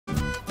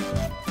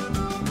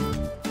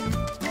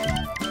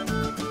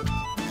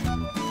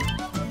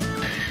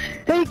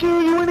Hey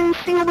dude, you wanna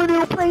see my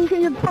new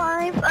PlayStation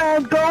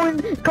 5?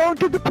 Go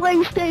to the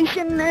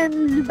PlayStation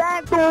and the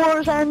back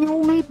doors and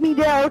you'll meet me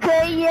there,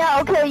 okay?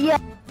 Yeah, okay, yeah.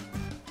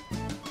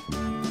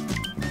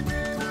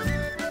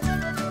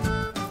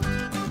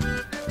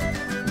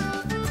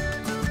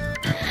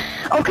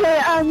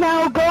 Okay,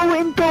 now go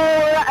in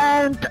there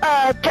and,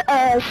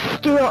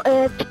 steal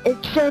it.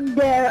 It's in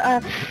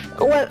there,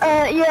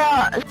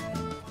 yeah.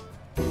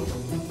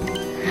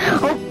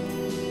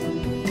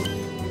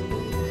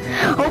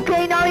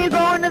 Okay, now you're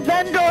going to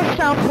vendor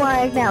stuff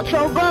right now,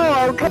 so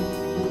go, okay?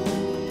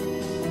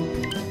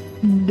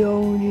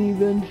 Don't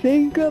even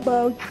think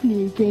about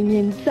sneaking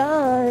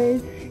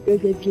inside,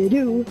 because if you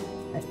do,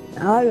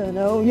 I don't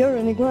know, you're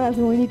in a glass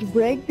and we need to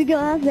break the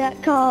glass.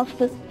 That cost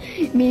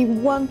me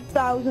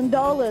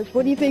 $1,000.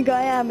 What do you think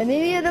I am, an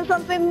idiot or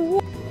something?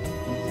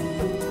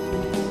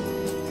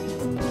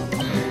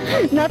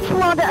 That's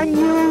what a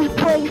new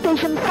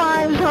PlayStation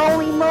 5's,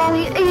 holy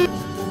moly.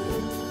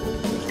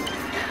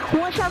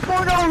 What's that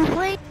 $4,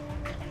 please?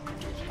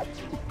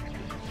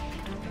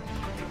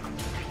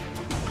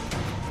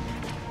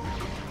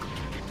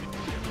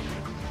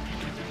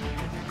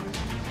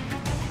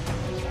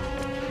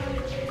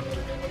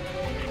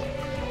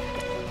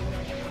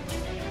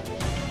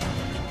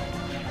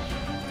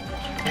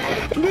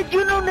 Did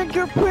you know that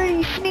you're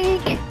pretty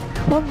sneak?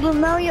 Well,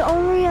 now you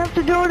only have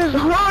to do it as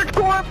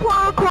hardcore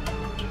parkour.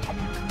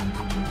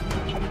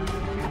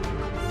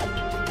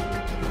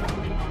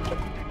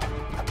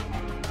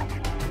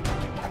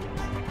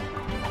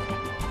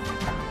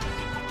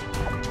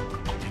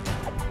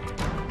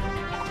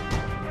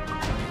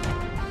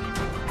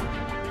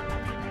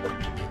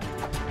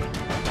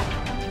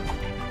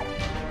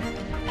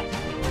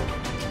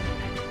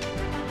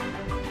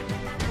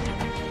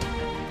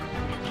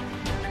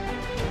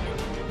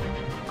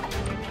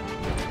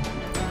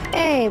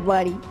 Hey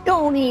buddy,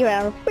 don't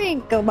even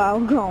think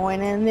about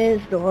going in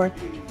this door.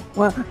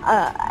 Well,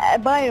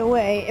 by the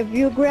way, if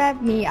you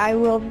grab me, I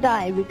will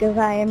die because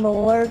I am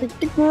allergic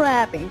to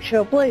grabbing,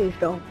 so please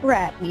don't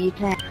grab me.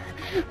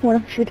 What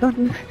if you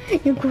don't,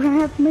 you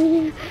grab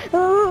me?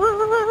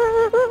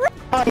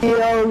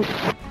 Adios.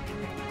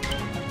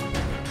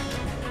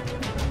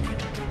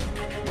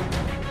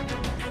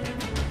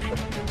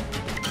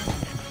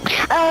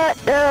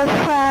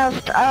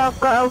 Fast,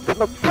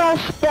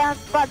 press that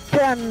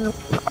button,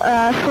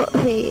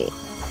 hey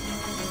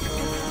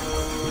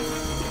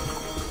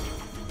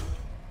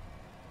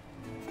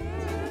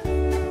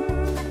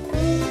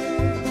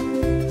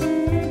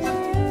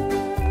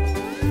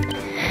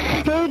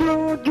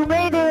dude, you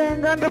made it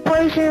and got the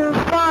PlayStation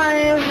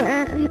 5,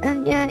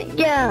 and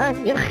yeah,